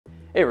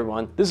Hey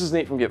everyone, this is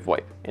Nate from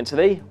GetVoIP, and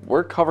today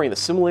we're covering the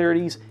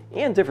similarities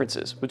and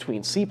differences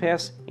between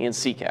CPaaS and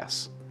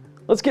CCaaS.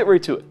 Let's get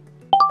right to it.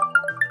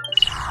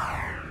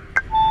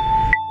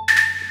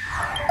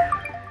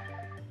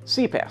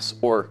 CPaaS,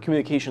 or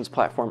Communications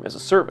Platform as a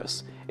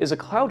Service, is a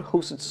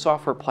cloud-hosted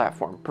software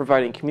platform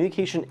providing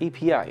communication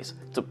APIs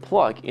to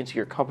plug into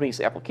your company's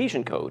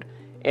application code,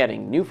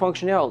 adding new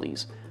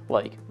functionalities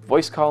like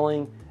voice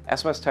calling,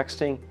 SMS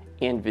texting,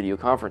 and video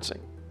conferencing.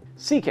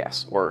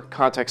 CCaaS, or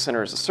Contact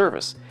Center as a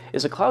Service,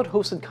 is a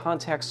cloud-hosted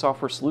contact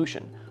software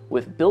solution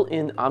with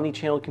built-in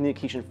omni-channel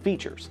communication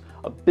features,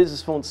 a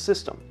business phone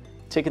system,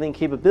 ticketing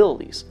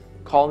capabilities,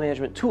 call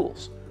management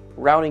tools,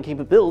 routing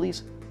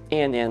capabilities,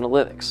 and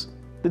analytics.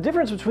 The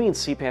difference between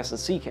CPaaS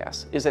and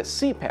CCaaS is that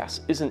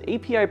CPaaS is an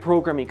API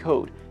programming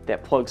code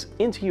that plugs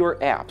into your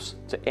apps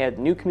to add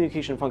new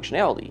communication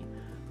functionality,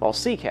 while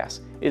CCaaS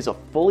is a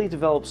fully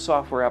developed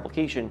software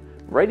application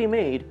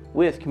ready-made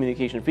with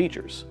communication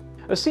features.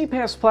 A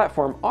CPaaS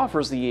platform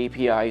offers the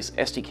APIs,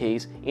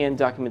 SDKs, and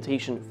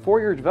documentation for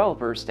your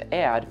developers to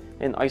add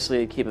an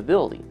isolated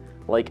capability,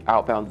 like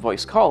outbound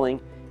voice calling,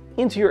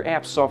 into your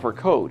app's software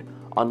code,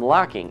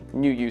 unlocking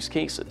new use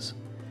cases.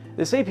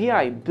 This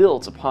API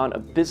builds upon a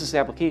business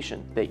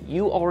application that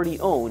you already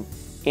own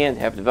and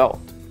have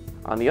developed.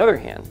 On the other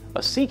hand,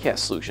 a CCaaS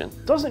solution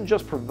doesn't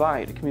just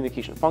provide a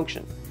communication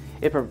function,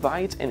 it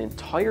provides an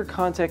entire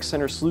contact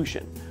center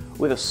solution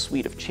with a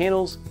suite of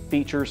channels,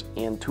 features,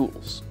 and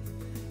tools.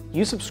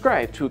 You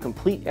subscribe to a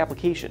complete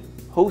application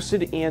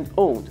hosted and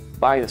owned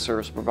by the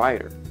service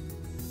provider.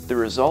 The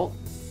result?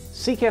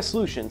 CCaaS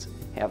solutions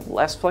have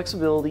less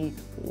flexibility,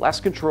 less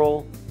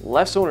control,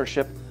 less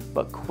ownership,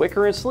 but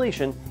quicker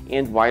installation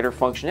and wider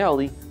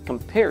functionality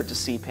compared to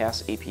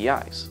CPaaS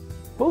APIs.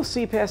 Both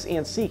CPaaS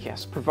and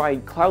CCaaS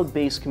provide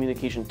cloud-based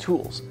communication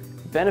tools,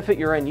 benefit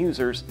your end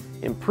users,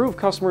 improve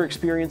customer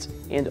experience,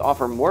 and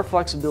offer more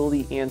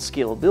flexibility and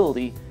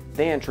scalability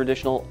than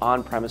traditional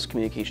on-premise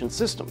communication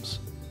systems.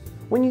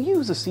 When you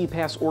use a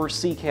CPaaS or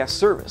CCaaS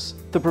service,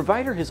 the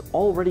provider has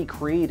already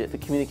created the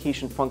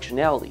communication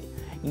functionality.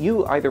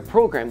 You either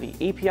program the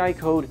API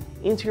code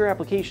into your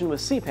application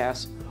with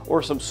CPaaS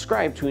or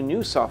subscribe to a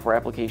new software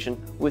application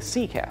with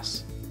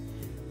CCaaS.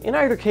 In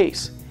either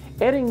case,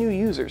 adding new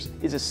users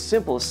is as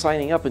simple as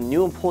signing up a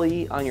new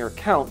employee on your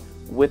account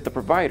with the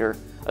provider,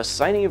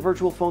 assigning a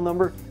virtual phone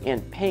number,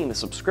 and paying the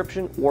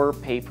subscription or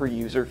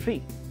pay-per-user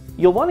fee.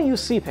 You'll want to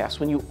use CPaaS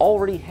when you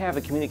already have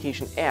a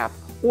communication app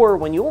or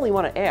when you only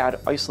want to add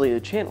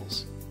isolated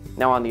channels.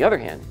 Now on the other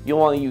hand, you'll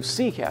want to use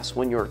CCaaS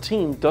when your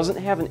team doesn't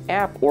have an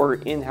app or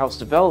in-house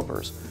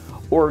developers,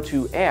 or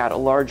to add a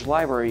large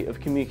library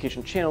of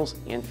communication channels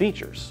and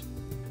features.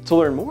 To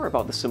learn more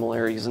about the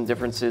similarities and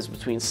differences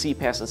between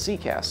CPaaS and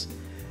CCaaS,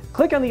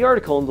 click on the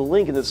article in the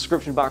link in the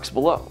description box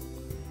below.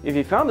 If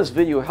you found this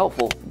video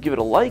helpful, give it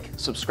a like,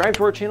 subscribe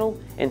to our channel,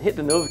 and hit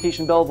the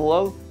notification bell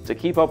below to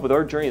keep up with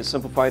our journey to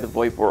simplify the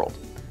VoIP world.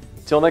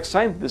 Till next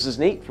time, this is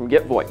Nate from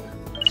GetVoIP.